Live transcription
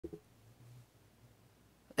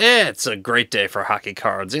It's a great day for hockey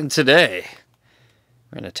cards, and today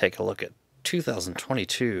we're going to take a look at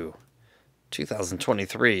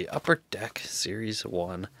 2022-2023 Upper Deck Series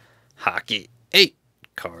 1 Hockey. 8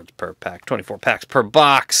 cards per pack, 24 packs per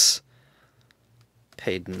box.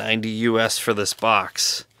 Paid $90 US for this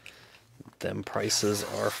box. Them prices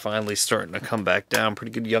are finally starting to come back down.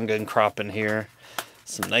 Pretty good young gun crop in here.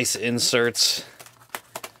 Some nice inserts.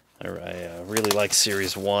 I really like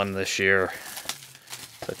Series 1 this year.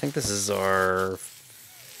 I think this is our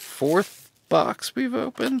 4th box we've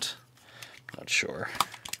opened. Not sure.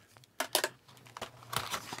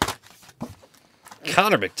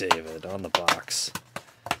 Connor McDavid on the box.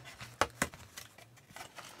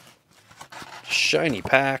 Shiny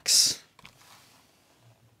packs.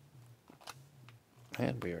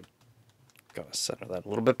 And we are going to center that a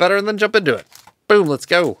little bit better and then jump into it. Boom, let's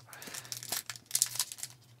go.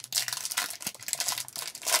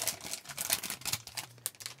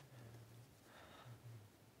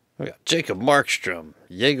 We got Jacob Markstrom,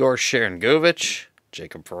 Yegor Sharangovich,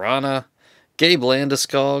 Jacob Vrana, Gabe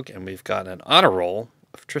Landeskog, and we've got an honor roll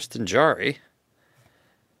of Tristan Jarry,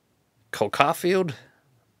 Cole Caulfield,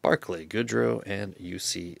 Barclay Goodrow, and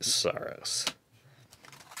U.C. Saros.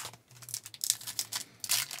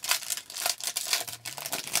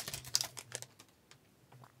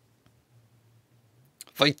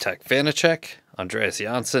 Vitek Vanacek, Andreas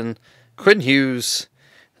Janssen, Quinn Hughes,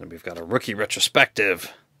 and we've got a rookie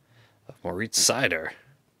retrospective of Moritz Seider.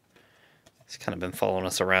 He's kind of been following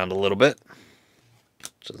us around a little bit,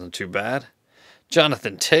 which isn't too bad.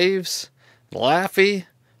 Jonathan Taves, Laffy,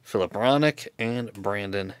 Philip Ronick, and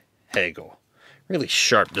Brandon Hagel. Really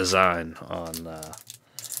sharp design on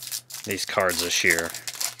these cards this year.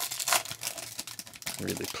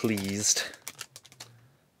 Really pleased.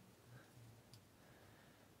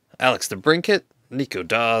 Alex DeBrincat, Nico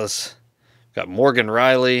Dawes, got Morgan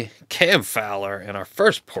Riley, Cam Fowler, and our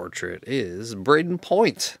first portrait is Braden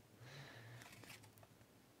Point.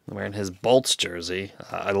 Wearing his Bolts jersey.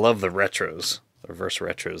 I love the retros, the reverse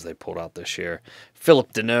retros they pulled out this year.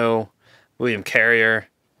 Philip Deneau, William Carrier,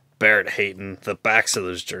 Barrett Hayton. The backs of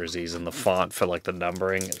those jerseys and the font for like the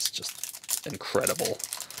numbering is just incredible.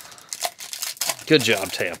 Good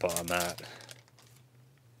job, Tampa, on that.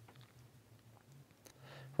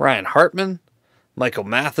 Ryan Hartman, Michael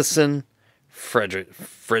Matheson, Frederick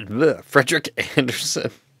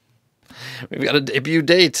Anderson. We've got a debut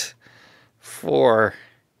date for,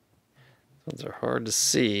 those are hard to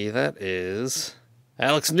see, that is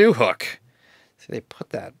Alex Newhook. See, they put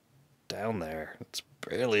that down there. It's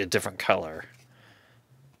barely a different color.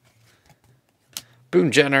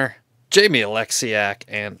 Boone Jenner, Jamie Alexiak,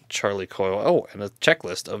 and Charlie Coyle. Oh, and a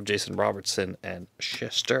checklist of Jason Robertson and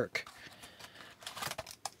Shesterk.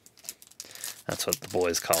 That's what the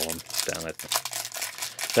boys call him down at the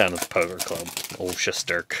poker club. Old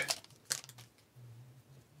Shesterk.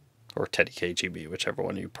 Or Teddy KGB, whichever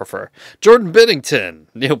one you prefer. Jordan Binnington,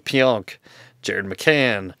 Neil Pionk, Jared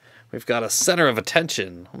McCann. We've got a center of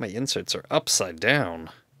attention. Oh, my inserts are upside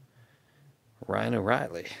down. Ryan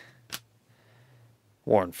O'Reilly.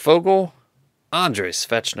 Warren Fogle, Andrei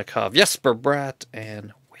Svechnikov, Jesper Bratt,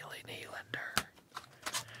 and Willie Nylander.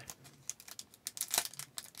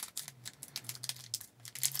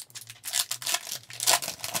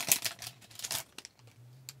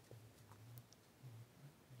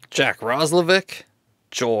 Jack Roslovic,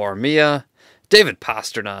 Joel Armia, David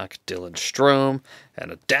Pasternak, Dylan Strome,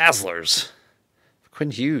 and a Dazzlers.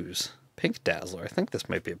 Quinn Hughes, Pink Dazzler. I think this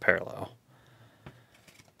might be a parallel.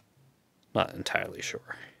 Not entirely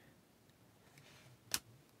sure.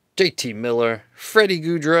 JT Miller, Freddie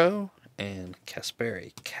Goudreau, and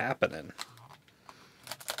Kasperi Kapanen.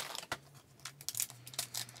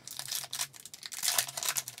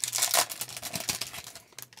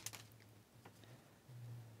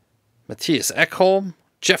 Matthias Ekholm,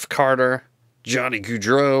 Jeff Carter, Johnny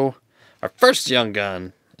Gaudreau. Our first young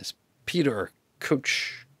gun is Peter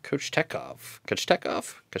Kochetkov.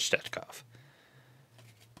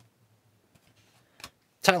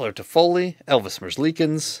 Tyler Toffoli, Elvis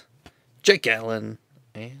Merzlikins, Jake Allen,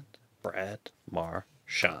 and Brad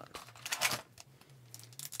Marchand.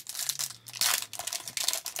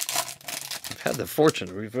 We've had the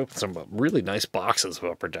fortune, we've opened some really nice boxes of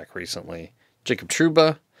Upper Deck recently. Jacob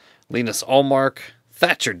Trouba, Linus Allmark,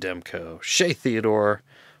 Thatcher Demko, Shea Theodore.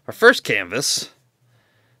 Our first canvas is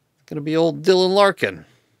going to be old Dylan Larkin.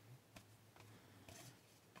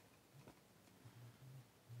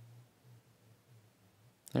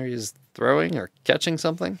 There he is throwing or catching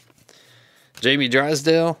something. Jamie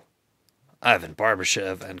Drysdale, Ivan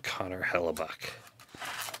Barbashev, and Connor Hellebuck.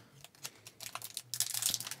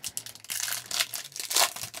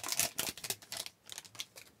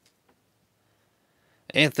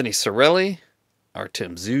 Anthony Cirelli,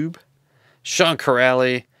 Artem Zub, Sean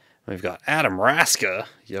Corrali. We've got Adam Raska,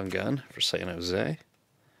 young gun for San Jose.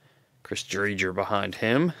 Chris Dreger behind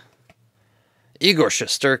him. Igor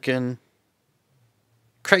Shesterkin,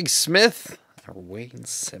 Craig Smith, or Wayne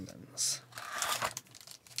Simmons.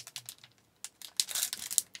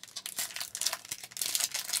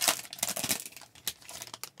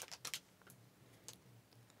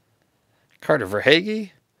 Carter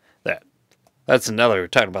Verhaeghe. That's another,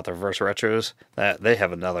 talking about the reverse retros, that they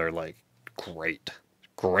have another like great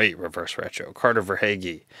reverse retro. Carter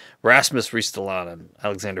Verhaeghe, Rasmus Ristolainen,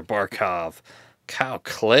 Alexander Barkov, Kyle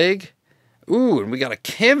Clegg. Ooh, and we got a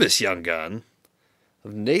canvas young gun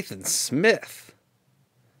of Nathan Smith.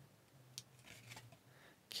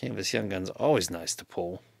 Canvas young gun's always nice to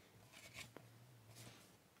pull.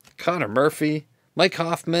 Connor Murphy, Mike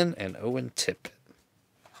Hoffman, and Owen Tippett.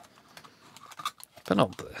 But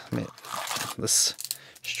no, I mean, this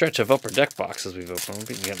stretch of upper deck boxes we've opened,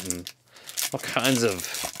 we've been getting all kinds of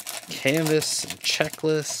canvas and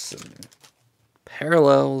checklists and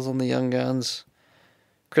parallels on the young guns.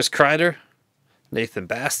 Chris Kreider, Nathan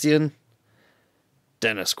Bastian,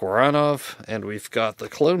 Dennis Goranov, and we've got the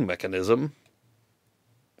clone mechanism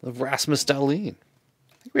of Rasmus Dahlin.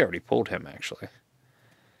 I think we already pulled him, actually.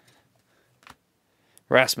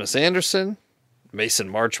 Rasmus Anderson, Mason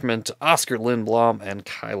Marchment, Oscar Lindblom, and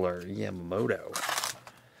Kyler Yamamoto.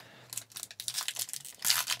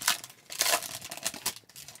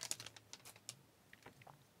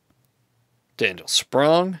 Daniel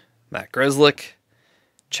Sprong, Matt Grzelcyk,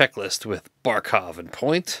 checklist with Barkov and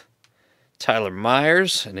Point, Tyler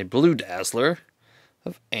Myers, and a Blue Dazzler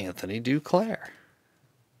of Anthony Duclair.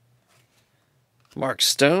 Mark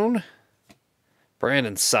Stone,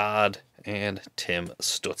 Brandon Saad, and Tim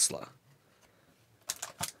Stutzla.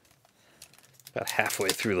 About halfway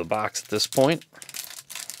through the box at this point.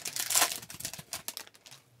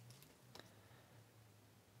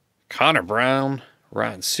 Connor Brown,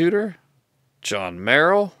 Ryan Suter, John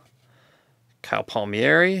Merrill, Kyle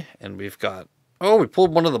Palmieri, and we've got, oh, we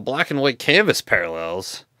pulled one of the black and white canvas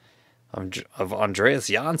parallels of Andreas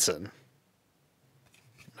Janssen.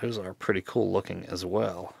 Those are pretty cool looking as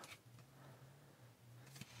well.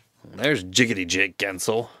 And there's Jiggity Jake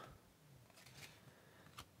Guentzel,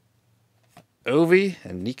 Ovi,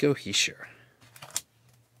 and Nico Hischier.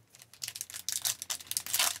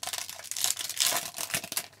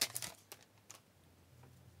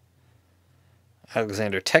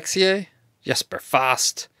 Alexander Texier, Jesper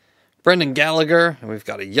Fast, Brendan Gallagher, and we've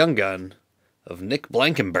got a young gun of Nick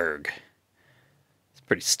Blankenberg. It's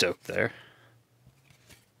pretty stoked there.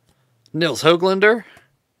 Nils Höglander,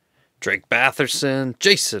 Drake Batherson,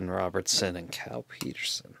 Jason Robertson, and Cal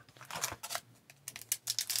Peterson.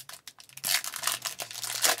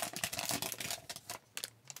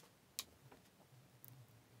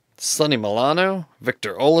 Sonny Milano,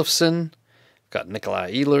 Victor Olofsson, got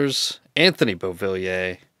Nikolai Ehlers, Anthony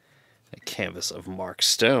Beauvillier, a canvas of Mark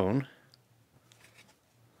Stone.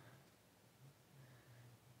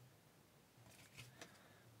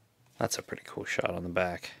 That's a pretty cool shot on the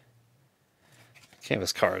back.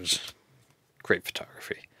 Canvas cards, great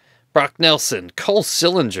photography. Brock Nelson, Cole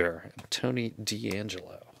Sillinger, and Tony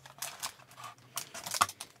D'Angelo.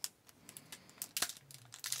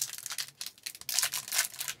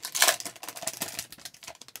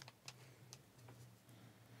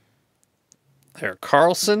 Eric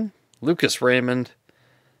Carlson, Lucas Raymond,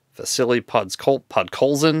 Vasily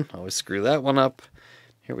Podkolzin. Always screw that one up.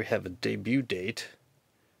 Here we have a debut date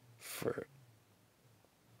for...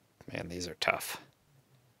 Man, these are tough.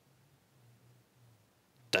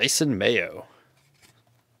 Dyson Mayo.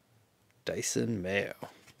 Dyson Mayo.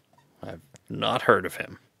 I've not heard of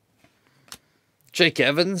him. Jake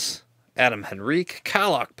Evans, Adam Henrique,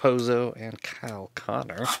 Kyle Okposo, and Kyle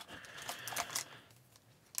Connor.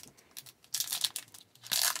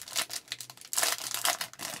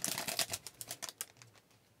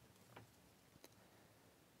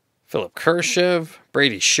 Philip Kershev,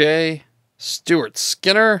 Brady Shea, Stuart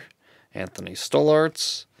Skinner, Anthony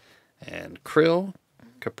Stolarz, and Kirill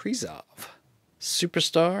Kaprizov.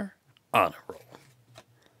 Superstar Honor Roll.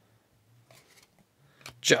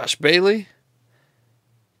 Josh Bailey,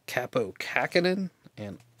 Capo Kakinen,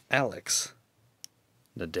 and Alex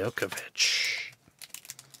Nedeljkovic.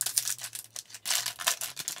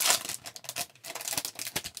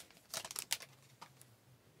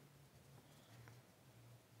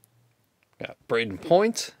 Got Braden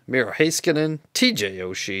Point, Miro Heiskanen, TJ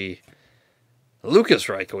Oshie, Lucas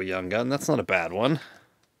Reichel Young Gun. That's not a bad one.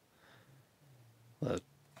 The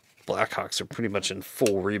Blackhawks are pretty much in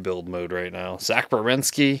full rebuild mode right now. Zach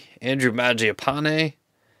Werenski, Andrew Mangiapane,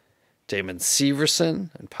 Damon Severson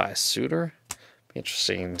and Pius Suter. Be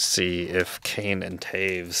interesting to see if Kane and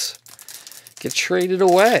Taves get traded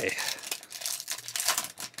away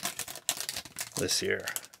this year.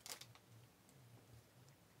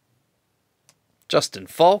 Justin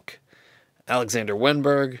Falk, Alexander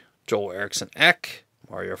Wenberg, Joel Eriksson Ek,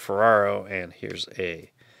 Mario Ferraro, and here's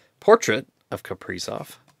a portrait of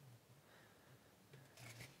Kaprizov.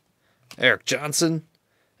 Eric Johnson,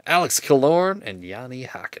 Alex Killorn, and Yanni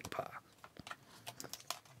Hakanpää.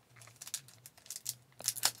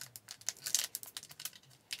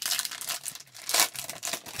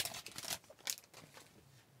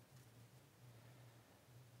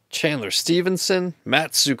 Chandler Stevenson,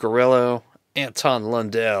 Matt Zuccarello, Anton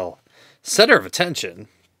Lundell. Center of attention.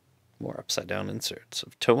 More upside down inserts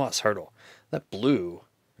of Tomas Hertl. That blue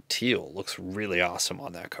teal looks really awesome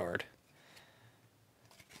on that card.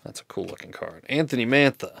 That's a cool looking card. Anthony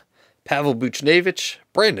Mantha, Pavel Buchnevich,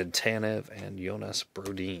 Brandon Tanev, and Jonas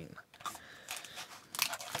Brodin.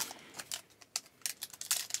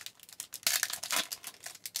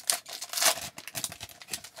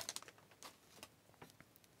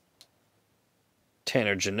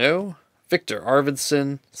 Tanner Jeannot, Victor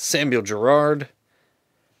Arvidsson, Samuel Girard,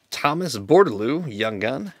 Thomas Bordeleau, young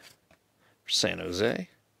gun for San Jose,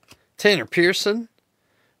 Tanner Pearson,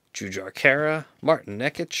 Jujhar Khaira, Martin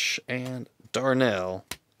Nekic, and Darnell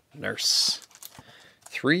Nurse.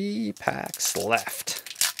 3 packs left.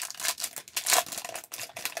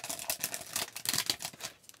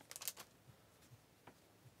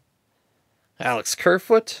 Alex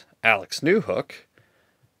Kerfoot, Alex Newhook,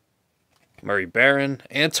 Murray Barron,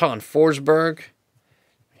 Anton Forsberg.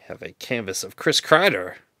 We have a canvas of Chris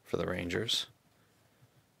Kreider for the Rangers.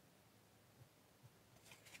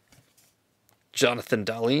 Jonathan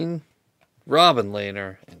Dahlin, Robin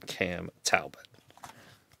Lehner, and Cam Talbot.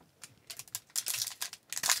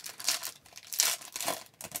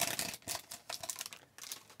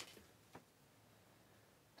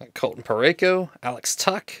 Colton Parayko, Alex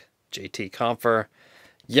Tuck, JT Compher,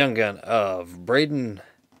 young gun of Braden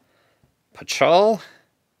Pachal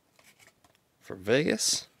for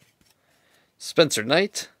Vegas, Spencer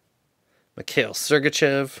Knight, Mikhail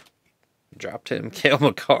Sergachev, dropped him, Cale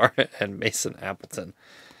Makar, and Mason Appleton.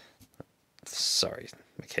 Sorry,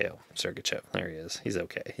 Mikhail Sergachev. There he is. He's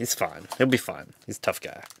okay. He's fine. He'll be fine. He's a tough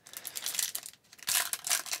guy.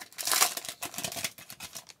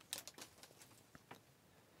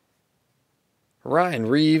 Ryan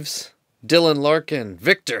Reeves, Dylan Larkin,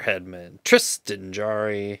 Victor Hedman, Tristan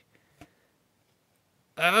Jarry.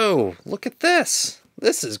 Oh, look at this.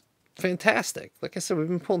 This is fantastic. Like I said, we've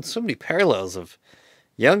been pulling so many parallels of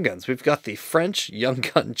young guns. We've got the French young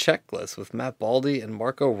gun checklist with Matt Baldy and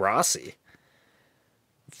Marco Rossi.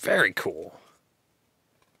 Very cool.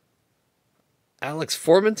 Alex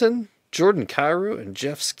Formenton, Jordan Kyrou, and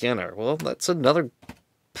Jeff Skinner. Well, that's another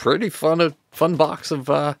pretty fun box of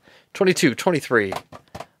 22-23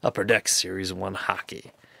 Upper Deck Series 1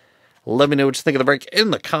 hockey. Let me know what you think of the break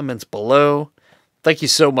in the comments below. Thank you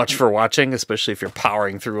so much for watching, especially if you're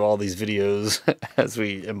powering through all these videos as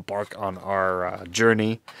we embark on our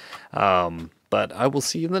journey. But I will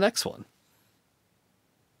see you in the next one.